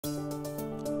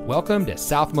Welcome to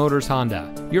South Motors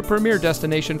Honda, your premier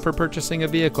destination for purchasing a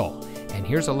vehicle. And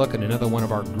here's a look at another one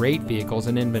of our great vehicles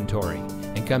in inventory,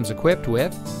 and comes equipped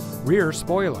with rear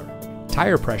spoiler,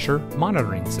 tire pressure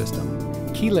monitoring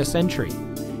system, keyless entry,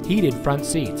 heated front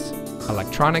seats,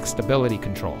 electronic stability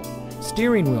control,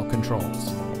 steering wheel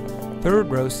controls, third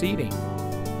row seating,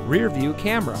 rear view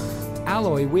camera,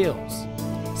 alloy wheels,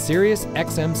 Sirius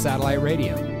XM satellite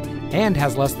radio, and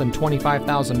has less than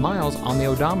 25,000 miles on the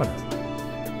odometer.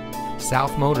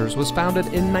 South Motors was founded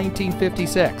in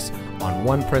 1956 on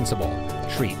one principle: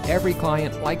 treat every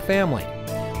client like family.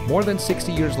 More than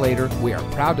 60 years later, we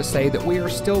are proud to say that we are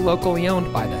still locally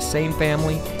owned by the same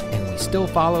family, and we still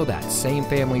follow that same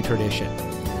family tradition.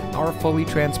 Our fully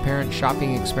transparent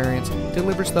shopping experience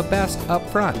delivers the best up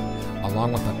front,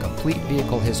 along with a complete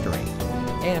vehicle history.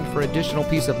 And for additional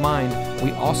peace of mind,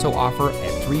 we also offer a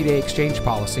 3-day exchange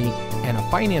policy and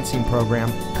a financing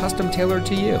program custom tailored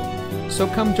to you. So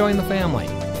come join the family.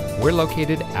 We're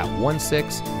located at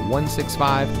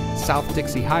 16165 South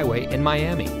Dixie Highway in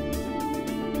Miami.